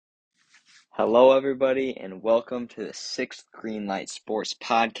Hello, everybody, and welcome to the 6th Greenlight Sports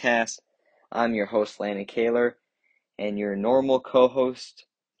Podcast. I'm your host, Landon Kahler, and your normal co-host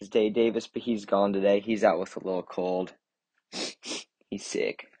is Dave Davis, but he's gone today. He's out with a little cold. He's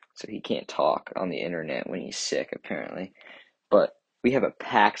sick, so he can't talk on the internet when he's sick, apparently. But we have a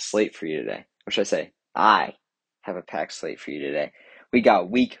packed slate for you today. Or should I say, I have a packed slate for you today. We got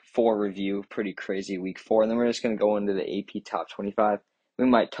Week 4 review, pretty crazy Week 4, and then we're just going to go into the AP Top 25. We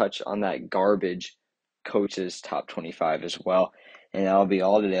might touch on that garbage coaches top 25 as well. And that'll be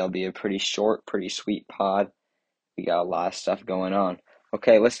all today. It'll be a pretty short, pretty sweet pod. We got a lot of stuff going on.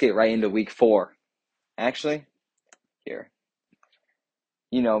 Okay, let's get right into Week 4. Actually, here.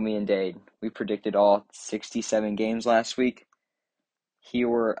 You know me and Dade. We predicted all 67 games last week.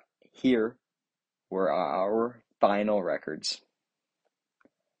 Here were our final records.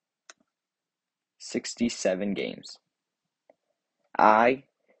 67 games. I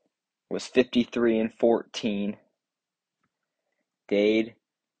was 53-14. Dade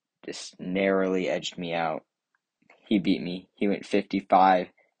just narrowly edged me out. He beat me. He went 55-12.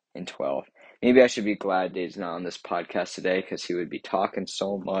 Maybe I should be glad Dade's not on this podcast today because he would be talking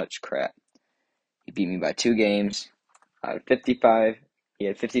so much crap. He beat me by 2 games. I had 55. He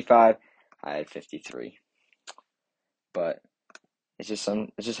had 55. I had 53. But it's just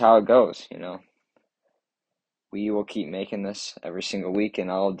how it goes, you know. We will keep making this every single week, and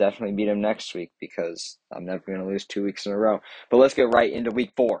I'll definitely beat him next week because I'm never going to lose 2 weeks in a row. But let's get right into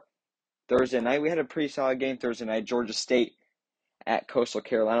Week 4. Thursday night, we had a pretty solid game Thursday night. Georgia State at Coastal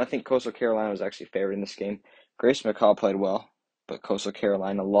Carolina. I think Coastal Carolina was actually favored in this game. Grace McCall played well, but Coastal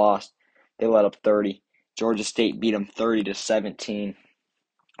Carolina lost. They let up 30. Georgia State beat them 30-17.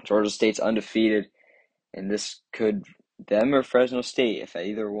 Georgia State's undefeated, and this could them or Fresno State, if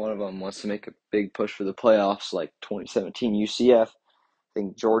either one of them wants to make a big push for the playoffs like 2017 UCF, I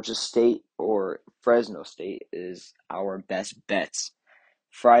think Georgia State or Fresno State is our best bets.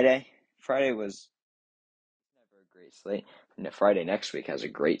 Friday was never a great slate. Friday next week has a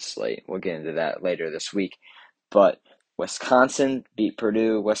great slate. We'll get into that later this week. But Wisconsin beat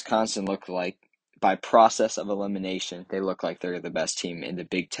Purdue. Wisconsin looked like, by process of elimination, they look like they're the best team in the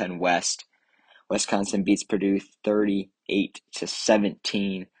Big Ten West. Wisconsin beats Purdue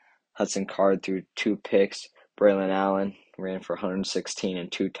 38-17. Hudson Card threw 2 picks. Braylon Allen ran for 116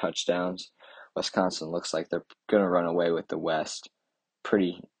 and 2 touchdowns. Wisconsin looks like they're going to run away with the West.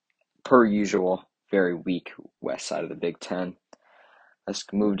 Pretty, per usual, very weak West side of the Big Ten. Let's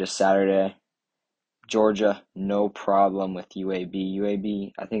move to Saturday. Georgia, no problem with UAB.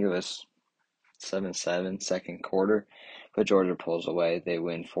 UAB, I think it was 7-7 second quarter. But Georgia pulls away. They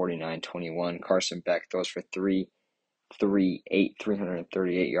win 49-21. Carson Beck throws for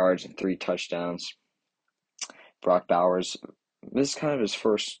 338 yards and 3 touchdowns. Brock Bowers, this is kind of his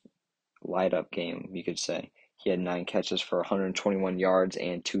first light-up game, you could say. He had 9 catches for 121 yards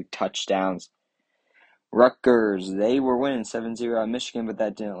and 2 touchdowns. Rutgers, they were winning 7-0 at Michigan, but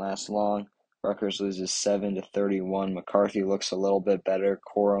that didn't last long. Rutgers loses 7-31. McCarthy looks a little bit better.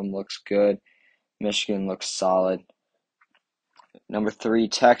 Corum looks good. Michigan looks solid. Number 3,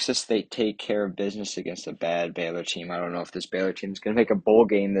 Texas, they take care of business against a bad Baylor team. I don't know if this Baylor team is going to make a bowl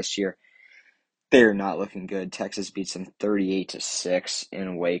game this year. They're not looking good. Texas beats them 38-6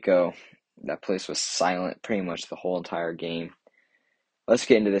 in Waco. That place was silent pretty much the whole entire game. Let's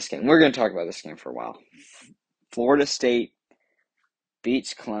get into this game. We're going to talk about this game for a while. Florida State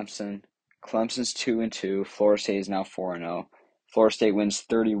beats Clemson. Clemson's 2-2. Florida State is now 4-0. Florida State wins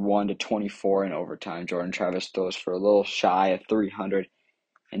 31-24 in overtime. Jordan Travis throws for a little shy of 300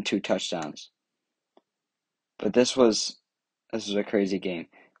 and 2 touchdowns. But this was a crazy game.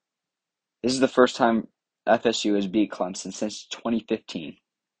 This is the first time FSU has beat Clemson since 2015.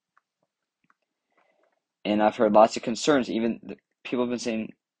 And I've heard lots of concerns. Even people have been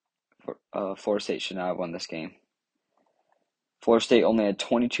saying Florida State should not have won this game. Florida State only had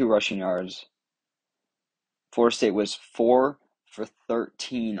 22 rushing yards. Florida State was 4 for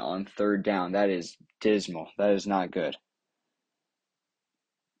 13 on third down. That is dismal. That is not good.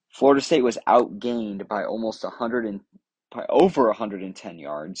 Florida State was outgained by by over 110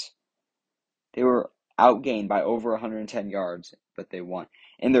 yards. They were outgained by over 110 yards, but they won.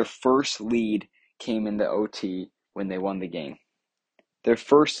 And their first lead came in the OT when they won the game. Their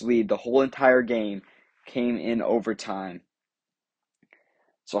first lead, the whole entire game, came in overtime.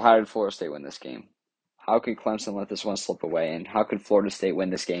 So how did Florida State win this game? How could Clemson let this one slip away? And how could Florida State win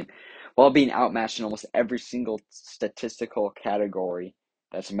this game while being outmatched in almost every single statistical category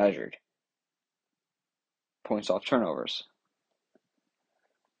that's measured? Points off turnovers.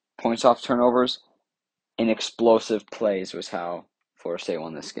 Points off turnovers and explosive plays was how Florida State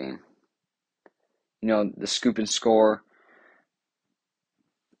won this game. the scoop and score.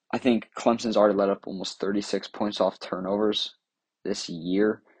 I think Clemson's already let up almost 36 points off turnovers this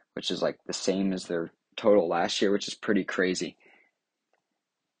year, which is like the same as their total last year, which is pretty crazy.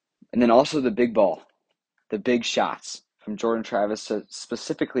 And then also the big ball, the big shots from Jordan Travis,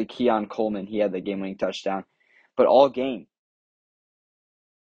 specifically Keon Coleman. He had the game-winning touchdown. But all game,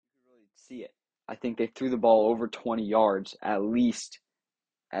 you can really see it. I think they threw the ball over 20 yards at least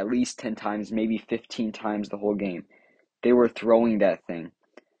 10 times, maybe 15 times the whole game. They were throwing that thing.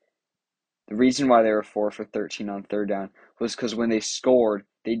 The reason why they were 4 for 13 on third down was because when they scored,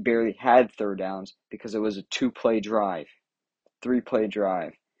 they barely had third downs because it was a 2-play drive, 3-play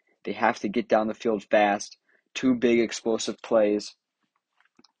drive. They have to get down the field fast, 2 big explosive plays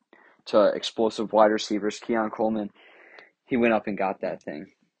to explosive wide receivers. Keon Coleman, he went up and got that thing.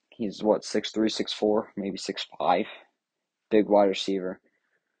 He's 6'3", 6'4", maybe 6'5", big wide receiver.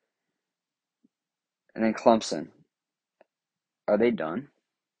 And then Clemson, are they done?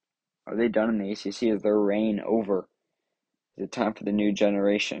 Are they done in the ACC? Is their reign over? Is it time for the new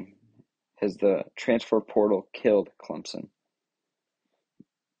generation? Has the transfer portal killed Clemson?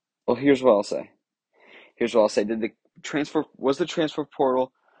 Well, here's what I'll say. Was the transfer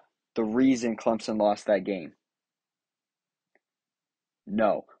portal the reason Clemson lost that game?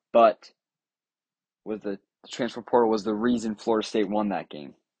 No, but the transfer portal was the reason Florida State won that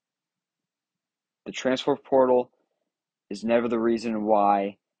game. The transfer portal is never the reason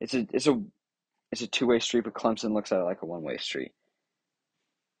why. It's a two-way street, but Clemson looks at it like a one-way street.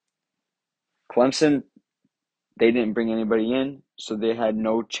 Clemson, they didn't bring anybody in, so they had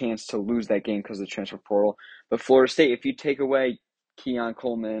no chance to lose that game because of the transfer portal. But Florida State, if you take away Keon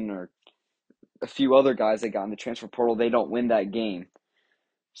Coleman or a few other guys that got in the transfer portal, they don't win that game.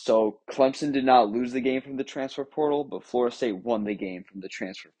 So Clemson did not lose the game from the transfer portal, but Florida State won the game from the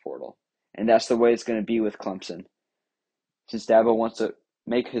transfer portal. And that's the way it's going to be with Clemson. Since Dabo wants to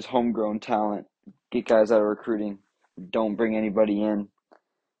make his homegrown talent, get guys out of recruiting, don't bring anybody in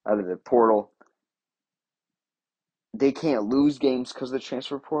out of the portal. They can't lose games because of the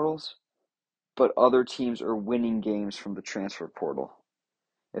transfer portals, but other teams are winning games from the transfer portal,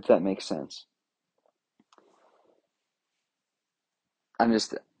 if that makes sense. I'm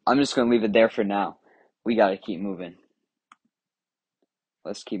just going to leave it there for now. We got to keep moving.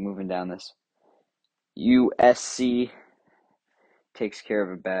 Let's keep moving down this. USC takes care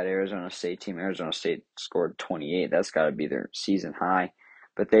of a bad Arizona State team. Arizona State scored 28. That's got to be their season high.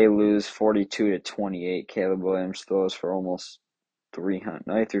 But they lose 42-28. Caleb Williams throws for almost 300.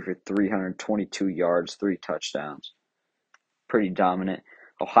 No, he threw for 322 yards, 3 touchdowns. Pretty dominant.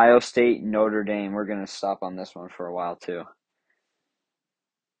 Ohio State, Notre Dame. We're going to stop on this one for a while too.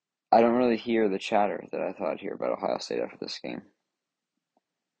 I don't really hear the chatter that I thought I'd hear about Ohio State after this game.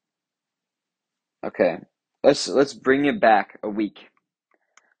 Okay, let's bring it back a week.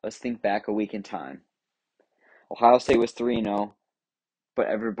 Let's think back a week in time. Ohio State was 3-0, but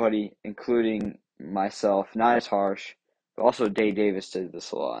everybody, including myself, not as harsh, but also Dave Davis did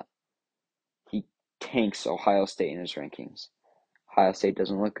this a lot. He tanks Ohio State in his rankings. Ohio State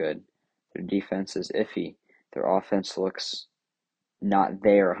doesn't look good. Their defense is iffy. Their offense looks not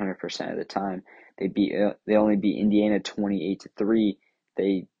there 100% of the time. They only beat Indiana 28-3.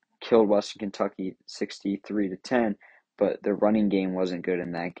 They killed Western Kentucky 63-10, but their running game wasn't good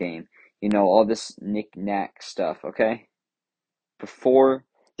in that game. All this knick-knack stuff, okay?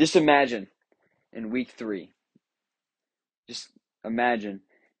 Just imagine in week 3, just imagine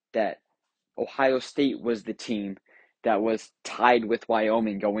that Ohio State was the team that was tied with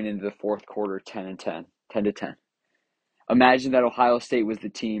Wyoming going into the fourth quarter 10-10. Imagine that Ohio State was the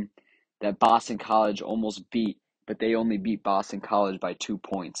team that Boston College almost beat, but they only beat Boston College by 2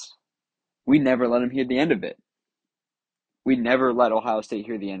 points. We never let them hear the end of it. We never let Ohio State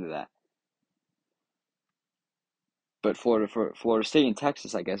hear the end of that. But Florida State and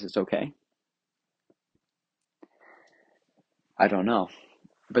Texas, I guess it's okay. I don't know.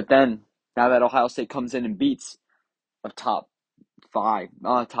 But then, now that Ohio State comes in and beats a top 5,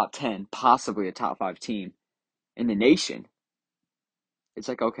 not a top 10, possibly a top 5 team in the nation, it's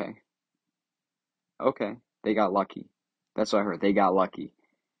like, okay, they got lucky. That's what I heard. They got lucky.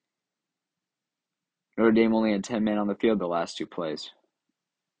 Notre Dame only had 10 men on the field the last 2 plays.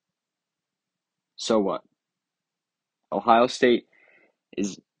 So what? Ohio State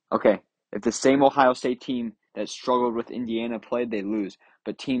is, okay, if the same Ohio State team that struggled with Indiana played, they lose.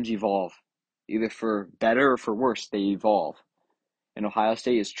 But teams evolve. Either for better or for worse, they evolve. And Ohio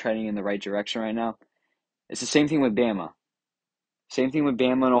State is trending in the right direction right now. It's the same thing with Bama. Same thing with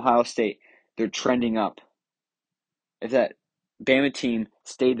Bama and Ohio State. They're trending up. If that Bama team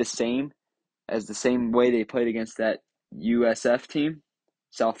stayed the same as the same way they played against that USF team,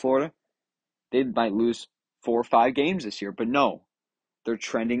 South Florida, they might lose 4 or 5 games this year. But no, they're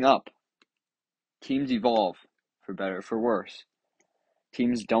trending up. Teams evolve, for better or for worse.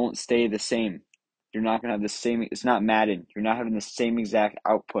 Teams don't stay the same. You're not going to have the same. It's not Madden. You're not having the same exact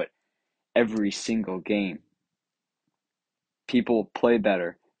output every single game. People play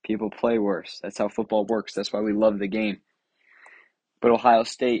better. People play worse. That's how football works. That's why we love the game. But Ohio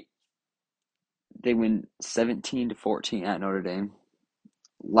State, they win 17-14 at Notre Dame.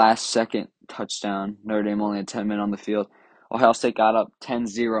 Last second touchdown. Notre Dame only had 10 men on the field. Ohio State got up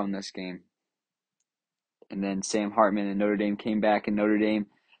 10-0 in this game. And then Sam Hartman and Notre Dame came back, and Notre Dame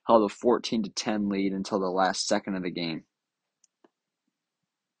held a 14-10 lead until the last second of the game.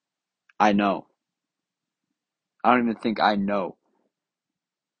 I know. I don't even think I know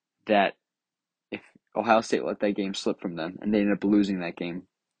that if Ohio State let that game slip from them and they ended up losing that game,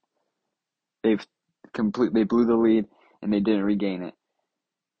 they blew the lead and they didn't regain it.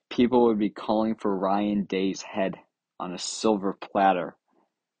 People would be calling for Ryan Day's head on a silver platter.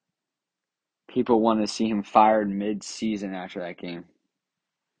 People want to see him fired mid-season after that game.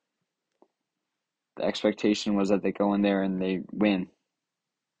 The expectation was that they go in there and they win.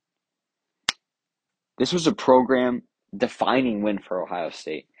 This was a program-defining win for Ohio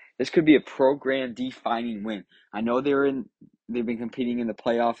State. This could be a program-defining win. I know they've been competing in the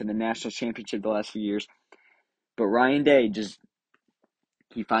playoff and the national championship the last few years, but Ryan Day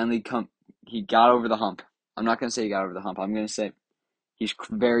he got over the hump. I'm not going to say he got over the hump. I'm going to say he's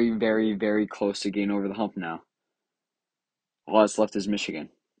very, very, very close to getting over the hump now. All that's left is Michigan.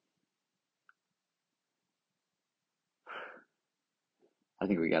 I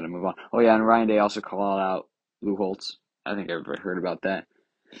think we got to move on. Oh, yeah, and Ryan Day also called out Lou Holtz. I think everybody heard about that.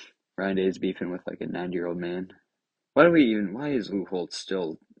 Ryan Day is beefing with like a 90-year-old man. Why is Lou Holtz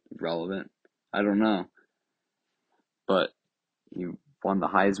still relevant? I don't know. But he won the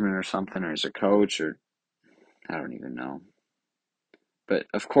Heisman or something, or is a coach, or I don't even know. But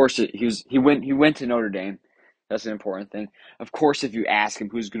of course, he went to Notre Dame. That's an important thing. Of course, if you ask him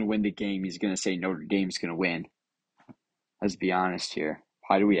who's going to win the game, he's going to say Notre Dame's going to win. Let's be honest here.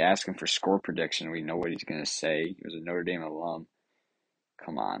 Why do we ask him for score prediction? We know what he's going to say. He was a Notre Dame alum.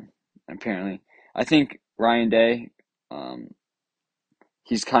 Come on. Apparently, I think Ryan Day,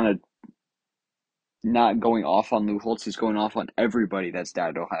 he's kind of not going off on Lou Holtz. He's going off on everybody that's down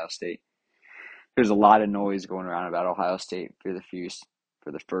at Ohio State. There's a lot of noise going around about Ohio State for the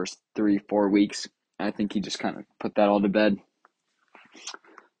first 3-4 weeks. I think he just kind of put that all to bed.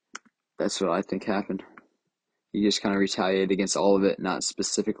 That's what I think happened. He just kind of retaliated against all of it, not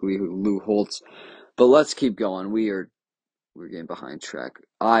specifically Lou Holtz. But let's keep going. We're getting behind track.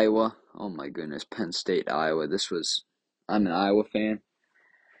 Iowa. Oh my goodness. Penn State, Iowa. I'm an Iowa fan.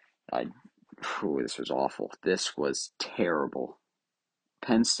 This was awful. This was terrible.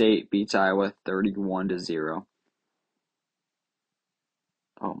 Penn State beats Iowa 31-0.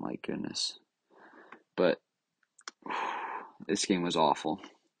 Oh my goodness. But this game was awful.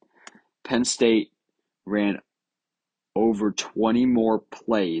 Penn State ran over 20 more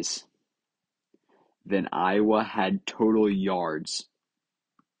plays than Iowa had total yards.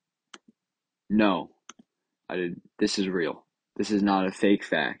 No, this is real. This is not a fake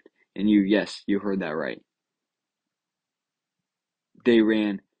fact. And yes, you heard that right. They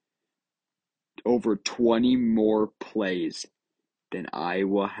ran over 20 more plays than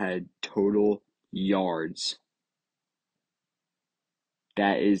Iowa had total yards.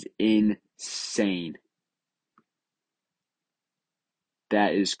 That is insane.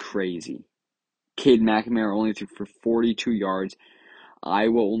 That is crazy. Cade McNamara only threw for 42 yards.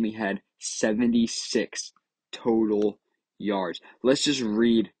 Iowa only had 76 total yards. Let's just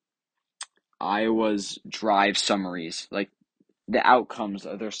read Iowa's drive summaries, like the outcomes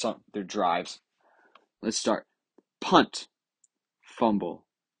of their drives. Let's start. Punt, fumble,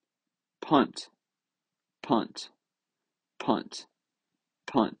 punt, punt, punt,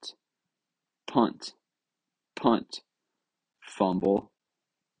 punt, punt, punt, fumble,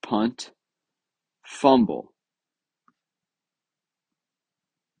 punt, fumble.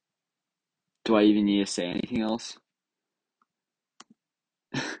 Do I even need to say anything else?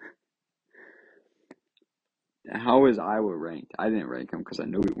 How is Iowa ranked? I didn't rank them because I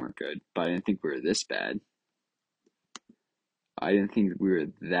knew we weren't good, but I didn't think we were this bad. I didn't think we were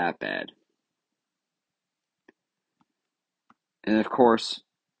that bad. And of course,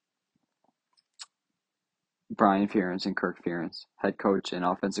 Brian Ferentz and Kirk Ferentz, head coach and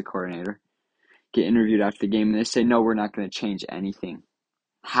offensive coordinator, get interviewed after the game and they say, no, we're not going to change anything.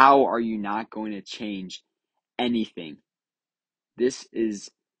 How are you not going to change anything? This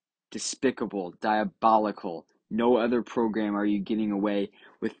is despicable, diabolical. No other program are you getting away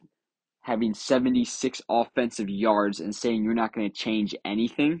with having 76 offensive yards and saying you're not going to change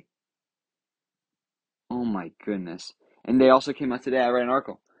anything. Oh my goodness. And they also came out today, I read an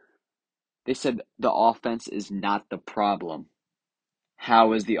article. They said the offense is not the problem.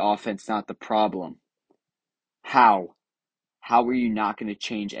 How is the offense not the problem? How? How are you not going to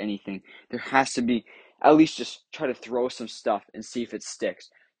change anything? There has to be, at least just try to throw some stuff and see if it sticks.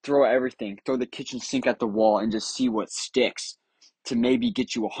 Throw everything. Throw the kitchen sink at the wall and just see what sticks to maybe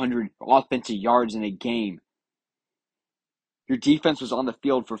get you 100 offensive yards in a game. Your defense was on the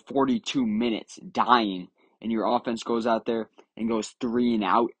field for 42 minutes, dying, and your offense goes out there and goes 3 and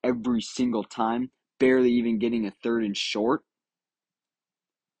out every single time, barely even getting a third and short.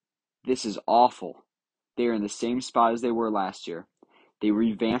 This is awful. They are in the same spot as they were last year. They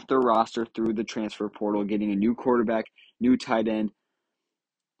revamped their roster through the transfer portal, getting a new quarterback, new tight end,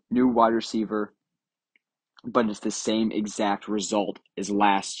 new wide receiver, but it's the same exact result as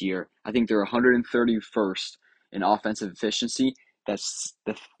last year. I think they're 131st in offensive efficiency. That's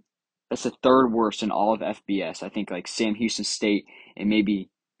the third worst in all of FBS. I think like Sam Houston State and maybe,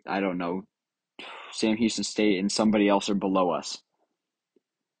 I don't know, Sam Houston State and somebody else are below us.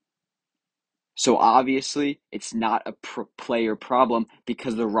 So obviously, it's not a player problem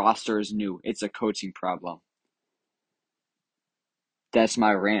because the roster is new. It's a coaching problem. That's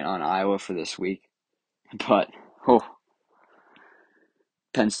my rant on Iowa for this week. But,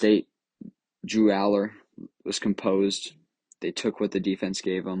 Penn State, Drew Aller was composed. They took what the defense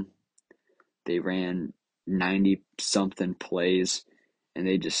gave them. They ran 90-something plays, and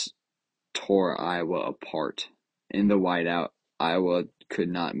they just tore Iowa apart. In the whiteout, Iowa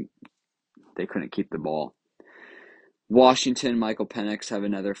they couldn't keep the ball. Washington, Michael Penix have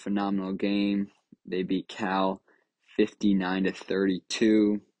another phenomenal game. They beat Cal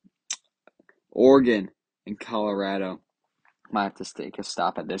 59-32. Oregon and Colorado. Might have to take a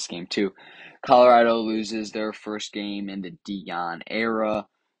stop at this game too. Colorado loses their first game in the Deion era.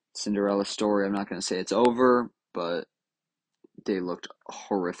 Cinderella story. I'm not going to say it's over, but they looked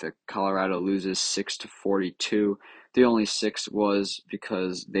horrific. Colorado loses 6-42. The only 6 was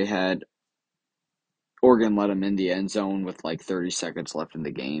because they had Oregon let them in the end zone with like 30 seconds left in the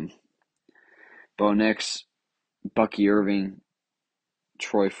game. Bo Nix, Bucky Irving,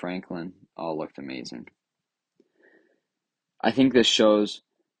 Troy Franklin all looked amazing. I think this shows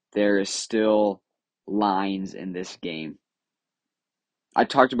there is still lines in this game. I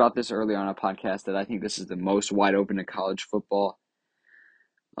talked about this earlier on a podcast that I think this is the most wide open a college football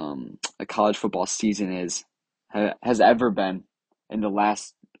season has ever been in the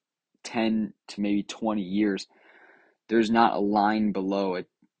last 10 to maybe 20 years. There's not a line below it.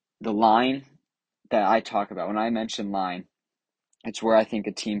 The line that I talk about, when I mention line, it's where I think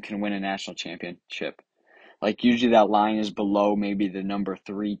a team can win a national championship. Like usually that line is below maybe the number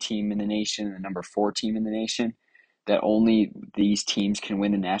 3 team in the nation and the number 4 team in the nation, that only these teams can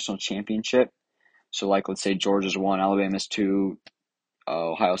win the national championship. So like let's say Georgia's 1, Alabama's 2,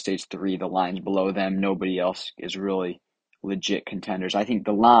 Ohio State's 3, the line's below them. Nobody else is really legit contenders. I think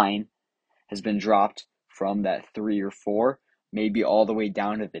the line has been dropped from that 3 or 4, maybe all the way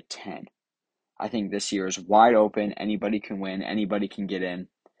down to the 10. I think this year is wide open. Anybody can win. Anybody can get in.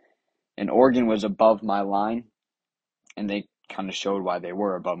 And Oregon was above my line, and they kind of showed why they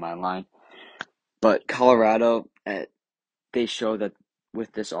were above my line. But Colorado, they show that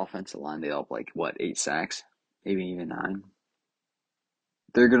with this offensive line, they'll have 8 sacks, maybe even 9.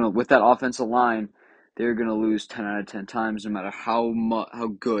 With that offensive line, they're gonna lose 10 out of 10 times, no matter how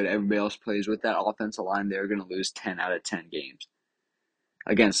good everybody else plays. With that offensive line, they're gonna lose 10 out of 10 games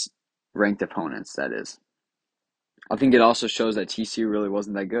against ranked opponents. That is. I think it also shows that TCU really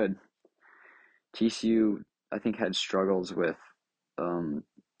wasn't that good. TCU, I think, had struggles with a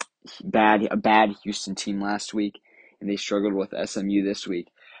bad Houston team last week, and they struggled with SMU this week.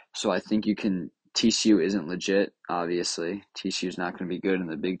 So I think TCU isn't legit, obviously. TCU's not going to be good in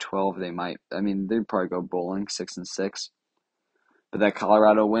the Big 12. They'd probably go bowling 6-6. But that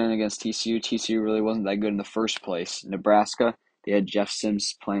Colorado win against TCU really wasn't that good in the first place. Nebraska, they had Jeff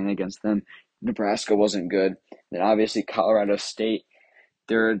Sims playing against them. Nebraska wasn't good. Then obviously Colorado State,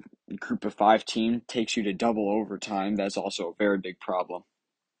 their group of 5 team takes you to double overtime. That's also a very big problem.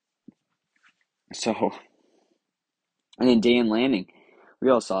 So, and then Dan Lanning, we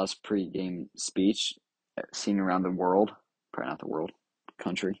all saw his pre-game speech seen around the world. Probably not the world,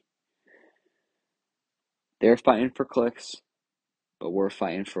 country. They're fighting for clicks, but we're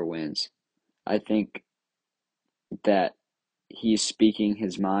fighting for wins. I think that he's speaking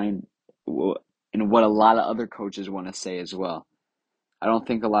his mind and what a lot of other coaches want to say as well. I don't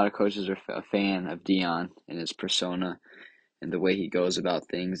think a lot of coaches are a fan of Dion and his persona and the way he goes about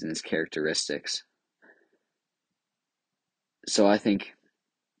things and his characteristics. So I think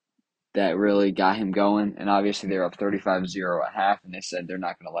that really got him going. And obviously they were up 35-0 at half, and they said they're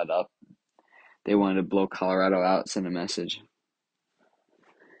not going to let up. They wanted to blow Colorado out, send a message.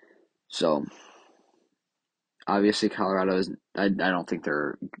 So obviously Colorado is. I don't think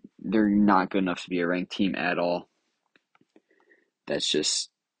they're not good enough to be a ranked team at all. That's just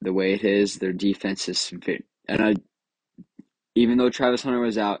the way it is. Their defense is, and even though Travis Hunter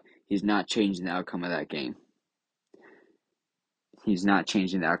was out, he's not changing the outcome of that game. He's not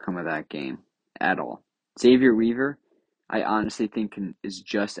changing the outcome of that game at all. Xavier Weaver, I honestly think is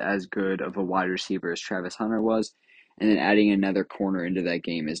just as good of a wide receiver as Travis Hunter was. And then adding another corner into that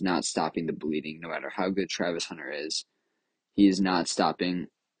game is not stopping the bleeding, no matter how good Travis Hunter is. He is not stopping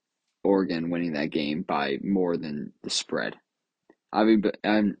Oregon winning that game by more than the spread. I'm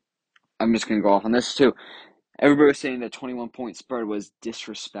just going to go off on this too. Everybody was saying that 21-point spread was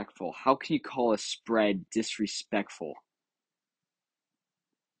disrespectful. How can you call a spread disrespectful?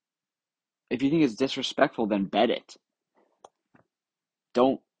 If you think it's disrespectful, then bet it.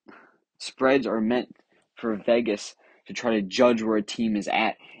 Don't. Spreads are meant for Vegas to try to judge where a team is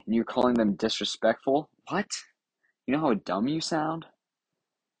at, and you're calling them disrespectful? What? You know how dumb you sound?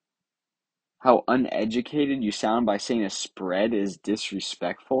 How uneducated you sound by saying a spread is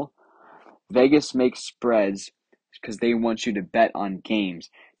disrespectful? Vegas makes spreads because they want you to bet on games,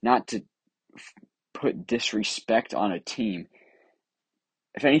 not to put disrespect on a team.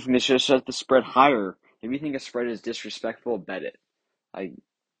 If anything, they should have set the spread higher. If you think a spread is disrespectful, bet it. I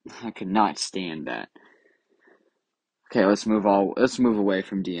could not stand that. Okay, let's move away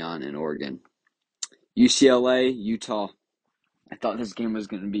from Dion and Oregon. UCLA, Utah. I thought this game was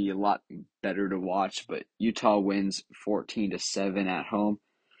going to be a lot better to watch, but Utah wins 14-7 at home.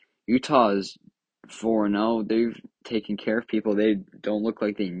 Utah is 4-0. They've taken care of people. They don't look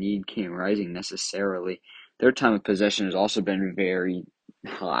like they need Cam Rising necessarily. Their time of possession has also been very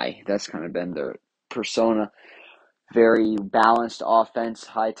high. That's kind of been their persona. Very balanced offense,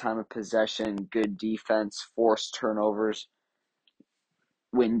 high time of possession, good defense, forced turnovers.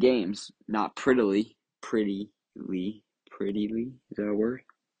 Win games, not prettily. Prettily. Is that a word?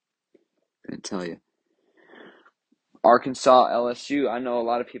 I can't tell you. Arkansas, LSU. I know a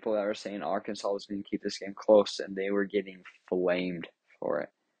lot of people that are saying Arkansas was going to keep this game close, and they were getting flamed for it.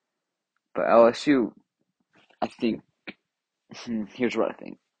 But LSU, I think, here's what I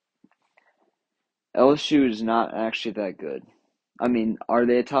think. LSU is not actually that good. I mean, are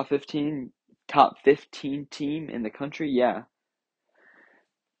they a top 15 team in the country? Yeah.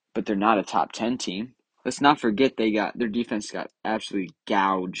 But they're not a top 10 team. Let's not forget their defense got absolutely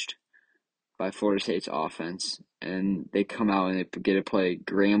gouged by Florida State's offense, and they come out and they get to play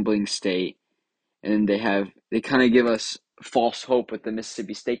Grambling State, and they kind of give us false hope with the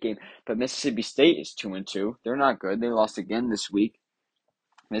Mississippi State game. But Mississippi State is 2-2. They're not good. They lost again this week.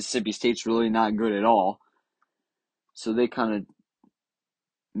 Mississippi State's really not good at all. So they kind of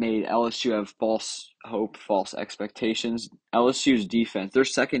made LSU have false hope, false expectations. LSU's defense, their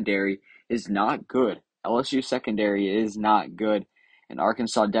secondary is not good. LSU secondary is not good, and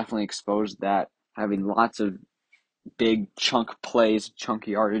Arkansas definitely exposed that, having lots of big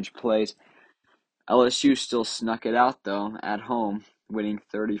chunky yardage plays. LSU still snuck it out though at home, winning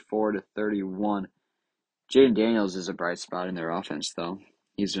 34-31. Jaden Daniels is a bright spot in their offense though.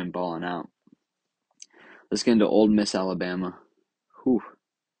 He's been balling out. Let's get into Ole Miss, Alabama. Whew.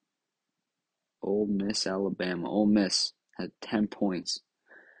 Ole Miss, Alabama. Ole Miss had 10 points.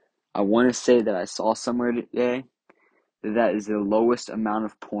 I want to say that I saw somewhere today that is the lowest amount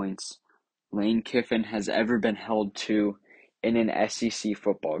of points Lane Kiffin has ever been held to in an SEC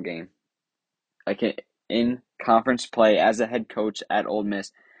football game. Like in conference play as a head coach at Ole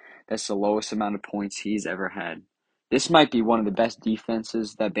Miss, that's the lowest amount of points he's ever had. This might be one of the best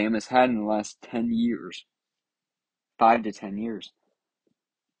defenses that Bama's had in the last 10 years. 5 to 10 years.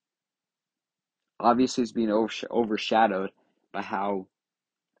 Obviously, it's being overshadowed by how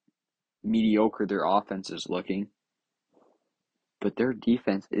mediocre their offense is looking. But their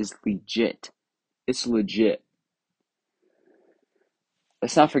defense is legit. It's legit.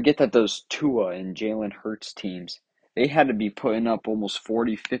 Let's not forget that those Tua and Jalen Hurts teams, they had to be putting up almost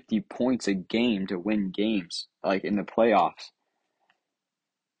 40, 50 points a game to win games, like in the playoffs.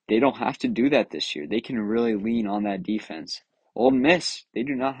 They don't have to do that this year. They can really lean on that defense. Ole Miss, they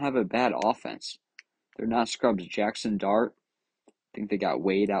do not have a bad offense. They're not scrubs. Jackson Dart, I think they got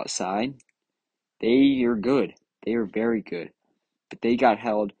Wade outside. They are good. They are very good. But they got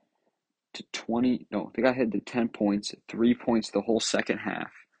held to 20. No, they got held to 10 points, 3 points the whole second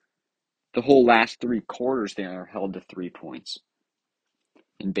half. The whole last 3 quarters they are held to 3 points.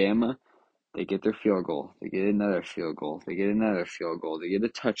 In Bama, they get their field goal. They get another field goal. They get another field goal. They get a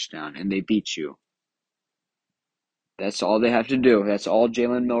touchdown, and they beat you. That's all they have to do. That's all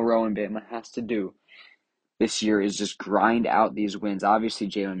Jalen Milroe and Bama has to do this year is just grind out these wins. Obviously,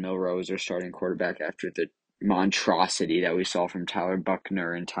 Jalen Milroe is their starting quarterback after the monstrosity that we saw from Tyler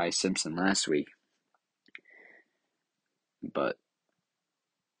Buckner and Ty Simpson last week. But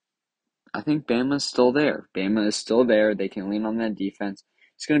I think Bama's still there. Bama is still there. They can lean on that defense.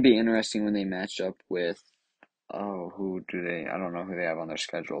 It's going to be interesting when they match up with, I don't know who they have on their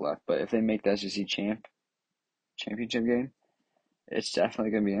schedule left. But if they make the SEC championship game, it's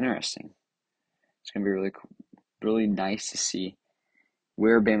definitely going to be interesting. It's going to be really cool, really nice to see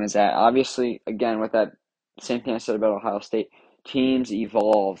where Bama's at. Obviously, again, with that same thing I said about Ohio State, teams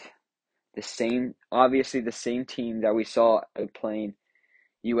evolve. The same team that we saw playing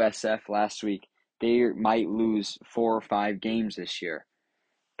USF last week, they might lose 4 or 5 games this year.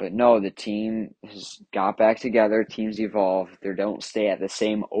 But no, the team has got back together. Teams evolve. They don't stay at the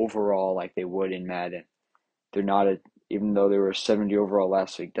same overall like they would in Madden. They're not even though they were 70 overall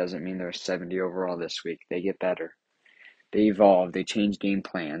last week, doesn't mean they're 70 overall this week. They get better. They evolve. They change game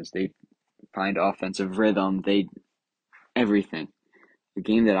plans. They find offensive rhythm. Everything. The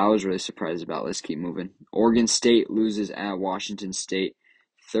game that I was really surprised about, let's keep moving. Oregon State loses at Washington State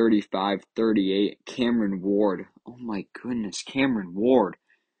 35-38. Cameron Ward. Oh my goodness, Cameron Ward.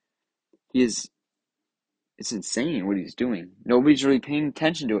 It's insane what he's doing. Nobody's really paying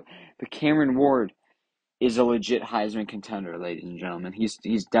attention to it. But Cameron Ward is a legit Heisman contender, ladies and gentlemen. He's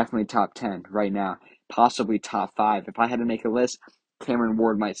definitely top 10 right now. Possibly top 5. If I had to make a list, Cameron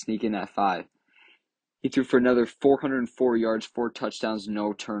Ward might sneak in at 5. He threw for another 404 yards, 4 touchdowns,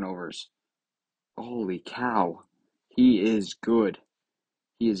 no turnovers. Holy cow. He is good.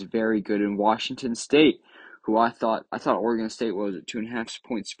 He is very good. In Washington State, who I thought Oregon State was a 2.5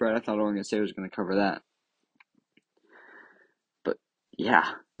 point spread. I thought Oregon State was going to cover that. But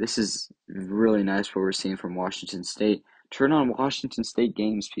yeah, this is really nice what we're seeing from Washington State. Turn on Washington State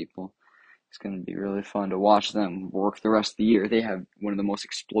games, people. It's going to be really fun to watch them work the rest of the year. They have one of the most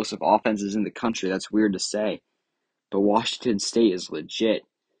explosive offenses in the country. That's weird to say. But Washington State is legit.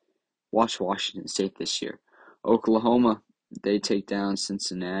 Watch Washington State this year. Oklahoma, they take down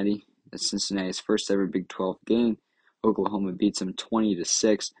Cincinnati. That's Cincinnati's first ever Big 12 game. Oklahoma beats them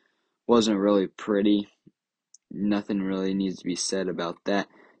 20-6. Wasn't really pretty. Nothing really needs to be said about that.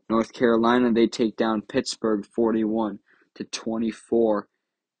 North Carolina, they take down Pittsburgh 41-24.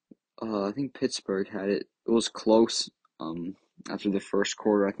 I think Pittsburgh had it. It was close after the first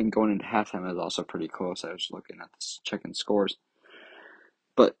quarter. I think going into halftime it was also pretty close. I was looking at this, checking scores.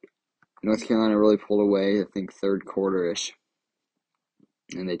 But North Carolina really pulled away, I think, third quarter-ish.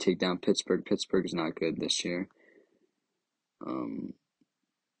 And they take down Pittsburgh. Pittsburgh's not good this year.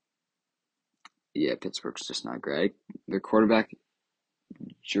 Pittsburgh's just not great. Their quarterback,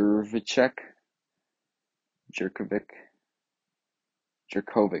 Jurkovec,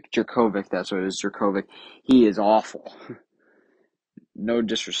 that's what it is, Jurkovec. He is awful. No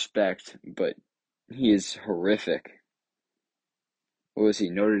disrespect, but he is horrific. What was he,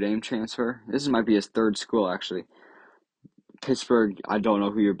 Notre Dame transfer? This might be his third school, actually. Pittsburgh, I don't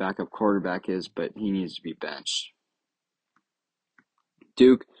know who your backup quarterback is, but he needs to be benched.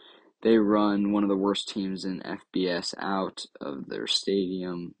 Duke, they run one of the worst teams in FBS out of their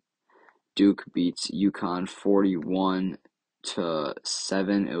stadium. Duke beats UConn 41-7.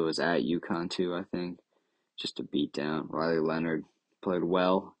 It was at UConn too, I think. Just a beatdown. Riley Leonard played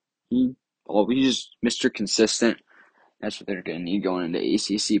well. He's just Mr. Consistent. That's what they're going to need going into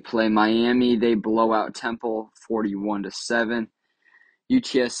ACC play. Miami, they blow out Temple 41-7.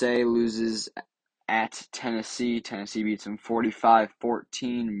 UTSA loses at Tennessee. Tennessee beats them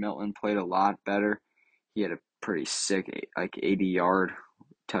 45-14. Milton played a lot better. He had a pretty sick, 80-yard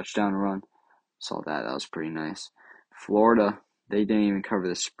touchdown run. Saw that. That was pretty nice. Florida, they didn't even cover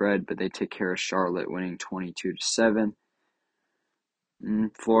the spread, but they took care of Charlotte, winning 22-7.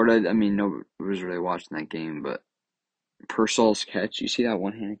 Florida, nobody was really watching that game, but Purcell's catch, you see that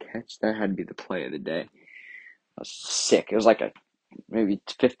one-handed catch? That had to be the play of the day. That was sick. It was like a maybe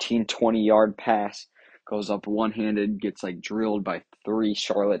 15, 20-yard pass. Goes up one-handed, gets drilled by 3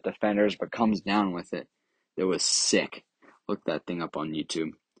 Charlotte defenders, but comes down with it. It was sick. Look that thing up on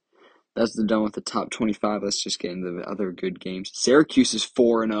YouTube. That's done with the top 25. Let's just get into the other good games. Syracuse is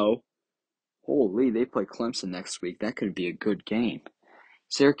 4-0. Holy, they play Clemson next week. That could be a good game.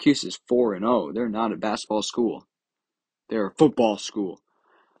 Syracuse is 4-0. They're not a basketball school. They're a football school.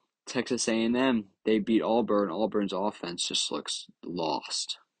 Texas A&M, they beat Auburn. Auburn's offense just looks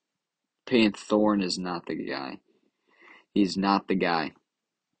lost. Payne Thorne is not the guy. He's not the guy.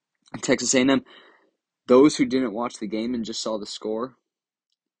 Texas A&M, those who didn't watch the game and just saw the score,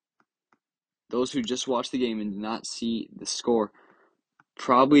 those who just watched the game and did not see the score,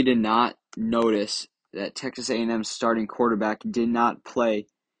 probably did not notice that Texas A&M's starting quarterback did not play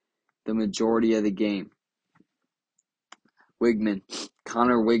the majority of the game.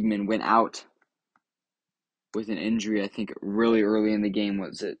 Connor Wigman went out with an injury, I think, really early in the game.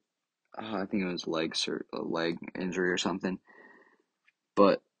 Was it? I think it was a leg injury or something.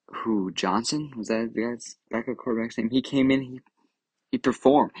 But Johnson? Was that the guy's backup quarterback's name? He came in, he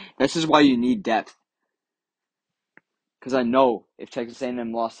performed. This is why you need depth. Because I know if Texas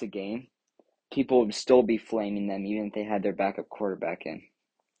A&M lost the game, people would still be flaming them even if they had their backup quarterback in.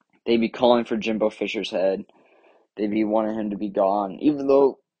 They'd be calling for Jimbo Fisher's head. They'd be wanting him to be gone, even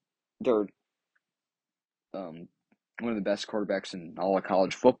though they're one of the best quarterbacks in all of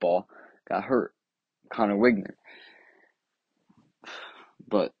college football got hurt, Connor Wigman.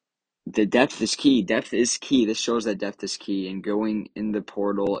 But the depth is key. Depth is key. This shows that depth is key, and going in the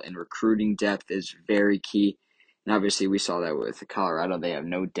portal and recruiting depth is very key. And obviously, we saw that with Colorado. They have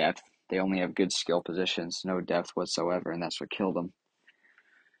no depth. They only have good skill positions, no depth whatsoever, and that's what killed them.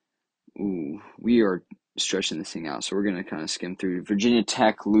 Ooh, we are stretching this thing out, so we're going to kind of skim through. Virginia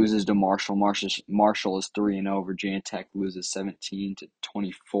Tech loses to Marshall. Marshall is 3-0. Virginia Tech loses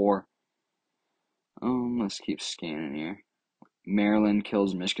 17-24. Let's keep scanning here. Maryland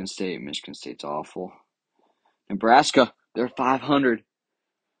kills Michigan State. Michigan State's awful. Nebraska, they're 500.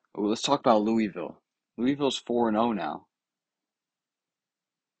 Oh, let's talk about Louisville. Louisville's 4-0 now.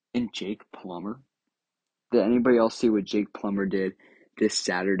 And Jake Plummer. Did anybody else see what Jake Plummer did this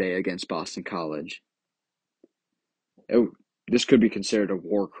Saturday against Boston College? This could be considered a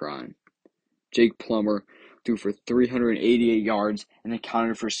war crime. Jake Plummer threw for 388 yards and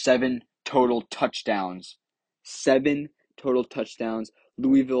accounted for 7 total touchdowns. 7 total touchdowns.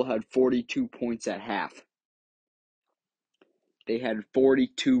 Louisville had 42 points at half. They had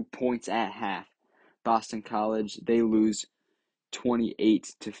 42 points at half. Boston College, they lose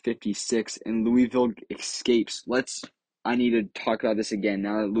 28-56, and Louisville escapes. I need to talk about this again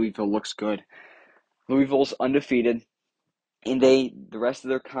now that Louisville looks good. Louisville's undefeated, and the rest of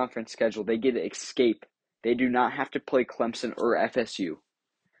their conference schedule, they get to escape. They do not have to play Clemson or FSU.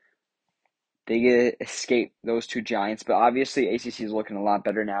 They get to escape those two giants, but obviously ACC is looking a lot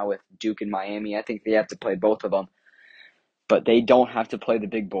better now with Duke and Miami. I think they have to play both of them, but they don't have to play the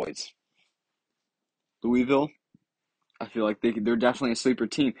big boys. Louisville, I feel like they're definitely a sleeper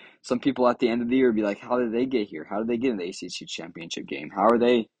team. Some people at the end of the year would be like, how did they get here? How did they get in the ACC championship game? How are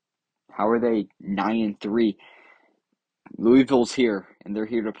they 9-3? Louisville's here, and they're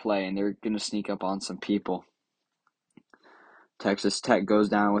here to play, and they're going to sneak up on some people. Texas Tech goes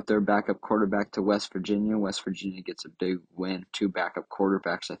down with their backup quarterback to West Virginia. West Virginia gets a big win. 2 backup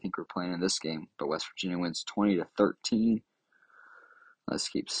quarterbacks, I think, were playing in this game, but West Virginia wins 20-13. Let's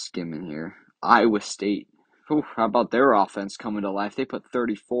keep skimming here. Iowa State. Ooh, how about their offense coming to life? They put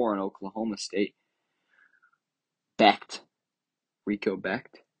 34 on Oklahoma State. Rico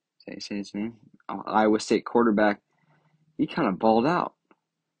Becht. Say his name? Iowa State quarterback. He kind of balled out.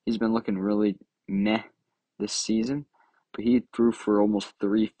 He's been looking really meh this season, but he threw for almost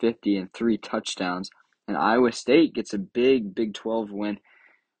 350 and 3 touchdowns. And Iowa State gets a big Big 12 win.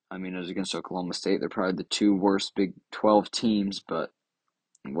 I mean, it was against Oklahoma State. They're probably the 2 worst Big 12 teams, but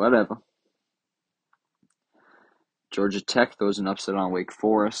whatever. Georgia Tech throws an upset on Wake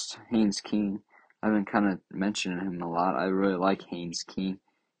Forest. Haynes King. I've been kind of mentioning him a lot. I really like Haynes King.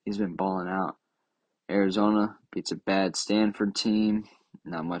 He's been balling out. Arizona beats a bad Stanford team.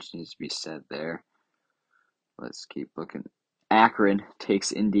 Not much needs to be said there. Let's keep looking. Akron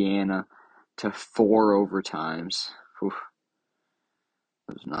takes Indiana to 4 overtimes. Whew.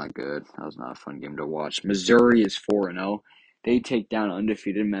 That was not good. That was not a fun game to watch. Missouri is 4-0. They take down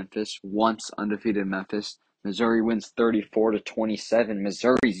undefeated Memphis. Once undefeated Memphis. Missouri wins 34-27.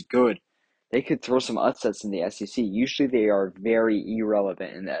 Missouri's good. They could throw some upsets in the SEC. Usually they are very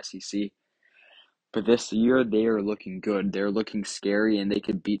irrelevant in the SEC. But this year they are looking good. They're looking scary, and they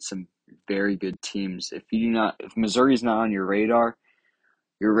could beat some very good teams. If Missouri's not on your radar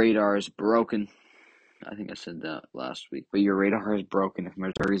is broken. I think I said that last week, but your radar is broken if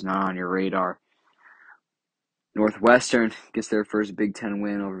Missouri's not on your radar. Northwestern gets their first Big Ten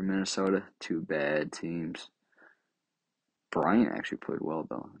win over Minnesota. 2 bad teams. Bryant actually played well,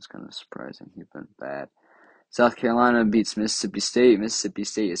 though. It's kind of surprising. He's been bad. South Carolina beats Mississippi State. Mississippi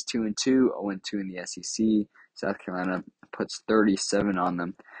State is 2-2, 0-2 in the SEC. South Carolina puts 37 on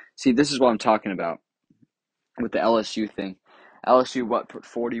them. See, this is what I'm talking about with the LSU thing. LSU, put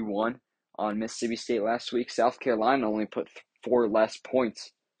 41 on Mississippi State last week? South Carolina only put 4 less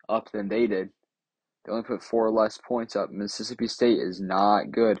points up than they did. They only put 4 less points up. Mississippi State is not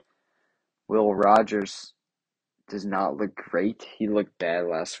good. Will Rogers does not look great. He looked bad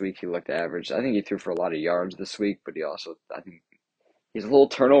last week. He looked average. I think he threw for a lot of yards this week, but I think he's a little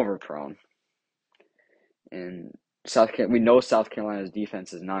turnover prone. And we know South Carolina's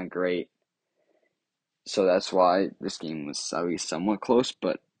defense is not great. So that's why this game was at least somewhat close.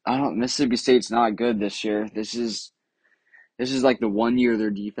 But Mississippi State's not good this year. This is like the one year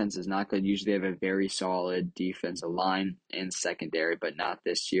their defense is not good. Usually they have a very solid defensive line and secondary, but not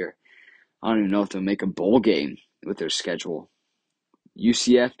this year. I don't even know if they'll make a bowl game with their schedule.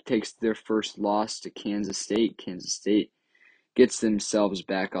 UCF takes their first loss to Kansas State. Kansas State gets themselves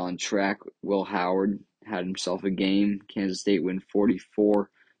back on track. Will Howard had himself a game. Kansas State win 44-31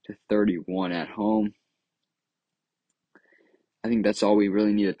 at home. I think that's all we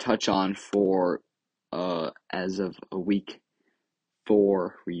really need to touch on for as of a week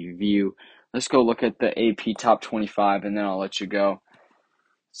 4 review. Let's go look at the AP Top 25, and then I'll let you go,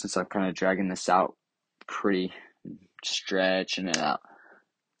 since I'm kind of dragging this out, stretching it out.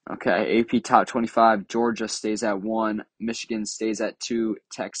 Okay, AP Top 25, Georgia stays at 1, Michigan stays at 2,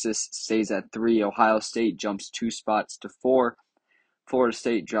 Texas stays at 3, Ohio State jumps 2 spots to 4, Florida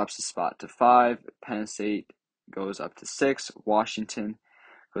State drops a spot to 5, Penn State goes up to 6, Washington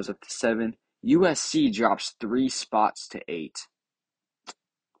goes up to 7, USC drops 3 spots to 8.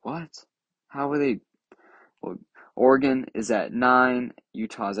 What? How are they? Well, Oregon is at 9,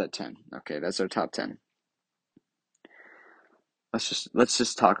 Utah's at 10. Okay, that's our top 10. Let's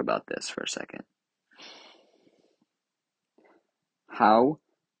just talk about this for a second. How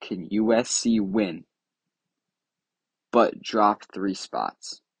can USC win but drop 3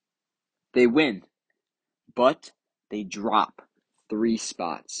 spots? They win, but they drop 3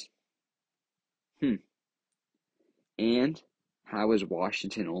 spots. And how is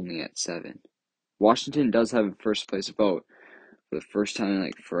Washington only at 7? Washington does have a first place vote for the first time in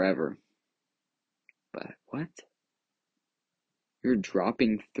like forever. But what? You're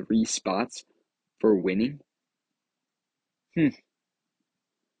dropping 3 spots for winning? It's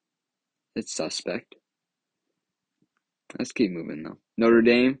suspect. Let's keep moving though. Notre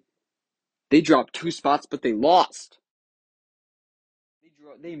Dame, they dropped 2 spots, but they lost.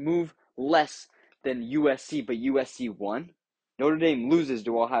 They move less than USC, but USC won. Notre Dame loses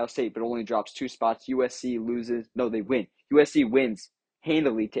to Ohio State, but only drops 2 spots. USC loses. No, they win. USC wins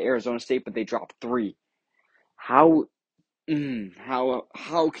handily to Arizona State, but they drop 3. How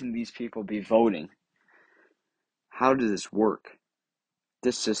can these people be voting? How does this work?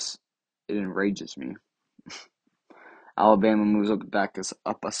 It enrages me. Alabama moves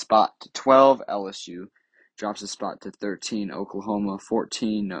up a spot to 12. LSU drops a spot to 13. Oklahoma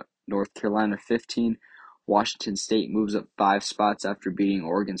 14. North Carolina 15. Washington State moves up 5 spots after beating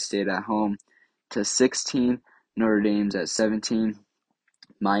Oregon State at home to 16. Notre Dame's at 17.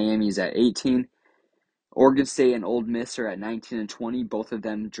 Miami's at 18. Oregon State and Ole Miss are at 19 and 20. Both of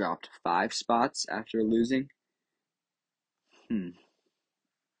them dropped 5 spots after losing.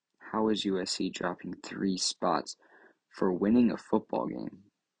 How is USC dropping 3 spots for winning a football game?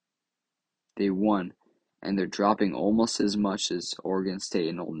 They won, and they're dropping almost as much as Oregon State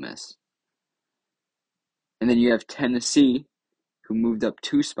and Ole Miss. And then you have Tennessee, who moved up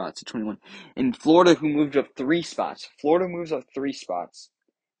 2 spots to 21, and Florida, who moved up 3 spots. Florida moves up 3 spots.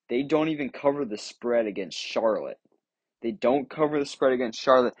 They don't even cover the spread against Charlotte. They don't cover the spread against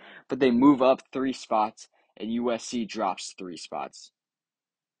Charlotte, but they move up 3 spots, and USC drops 3 spots.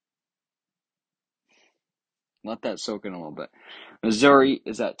 Let that soak in a little bit. Missouri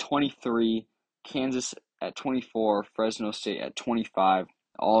is at 23, Kansas at 24, Fresno State at 25.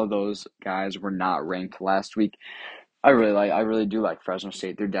 All of those guys were not ranked last week. I really do like Fresno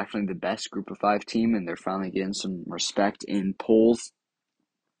State. They're definitely the best Group of 5 team, and they're finally getting some respect in polls.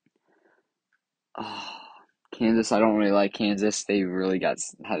 Kansas, I don't really like Kansas. They really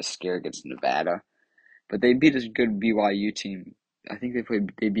had a scare against Nevada, but they beat a good BYU team. I think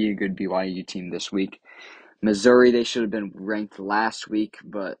they beat a good BYU team this week. Missouri, they should have been ranked last week,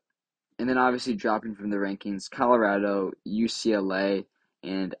 and then obviously dropping from the rankings, Colorado, UCLA,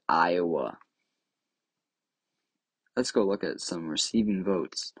 and Iowa. Let's go look at some receiving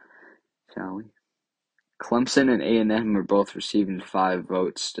votes, shall we? Clemson and A&M are both receiving 5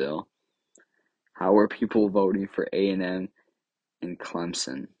 votes still. How are people voting for A&M and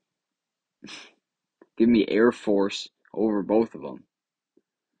Clemson? Give me Air Force over both of them.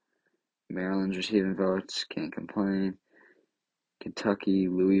 Maryland's receiving votes, can't complain. Kentucky,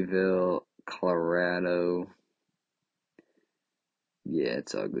 Louisville, Colorado. Yeah,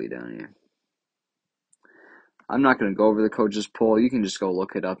 it's ugly down here. I'm not going to go over the coaches poll. You can just go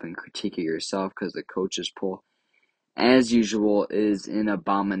look it up and critique it yourself because the coaches poll, as usual, is an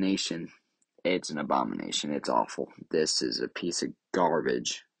abomination. It's an abomination. It's awful. This is a piece of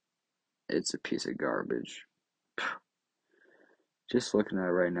garbage. It's a piece of garbage. Just looking at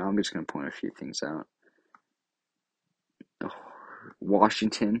it right now, I'm just going to point a few things out. Oh,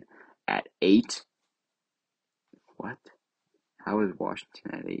 Washington at 8. What? How is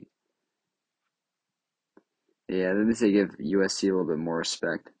Washington at 8? Yeah, at least they give USC a little bit more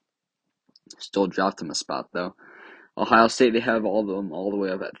respect. Still dropped them a spot, though. Ohio State, they have all of them all the way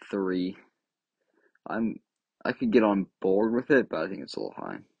up at 3. I could get on board with it, but I think it's a little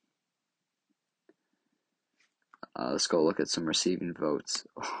high. Let's go look at some receiving votes.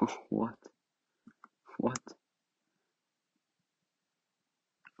 What?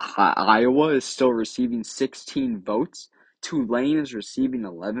 Iowa is still receiving 16 votes? Tulane is receiving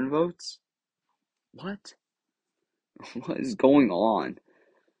 11 votes? What? What is going on?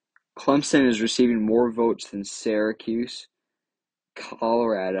 Clemson is receiving more votes than Syracuse,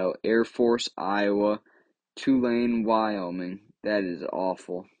 Colorado, Air Force, Iowa, Tulane, Wyoming. That is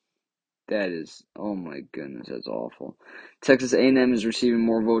awful. That is, oh my goodness, that's awful. Texas A&M is receiving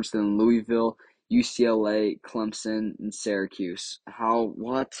more votes than Louisville, UCLA, Clemson, and Syracuse.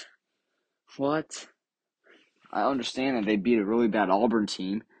 What? I understand that they beat a really bad Auburn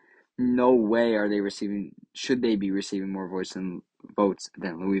team. No way should they be receiving more votes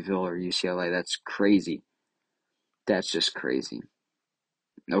than Louisville or UCLA. That's crazy. That's just crazy.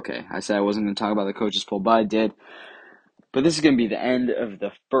 Okay, I said I wasn't going to talk about the coaches poll, but I did. But this is going to be the end of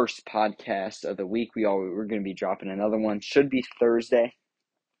the first podcast of the week. We're going to be dropping another one. Should be Thursday,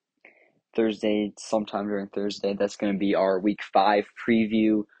 sometime during Thursday. That's going to be our Week 5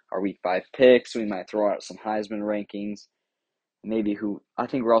 preview, our Week 5 picks. We might throw out some Heisman rankings. I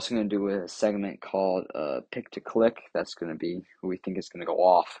think we're also going to do a segment called Pick to Click. That's going to be who we think is going to go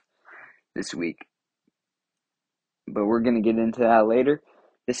off this week. But we're going to get into that later.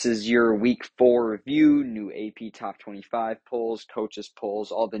 This is your Week 4 review, new AP Top 25 polls, coaches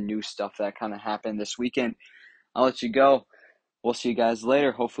polls, all the new stuff that kind of happened this weekend. I'll let you go. We'll see you guys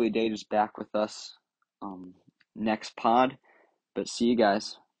later. Hopefully Dave is back with us next pod. But see you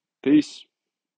guys. Peace.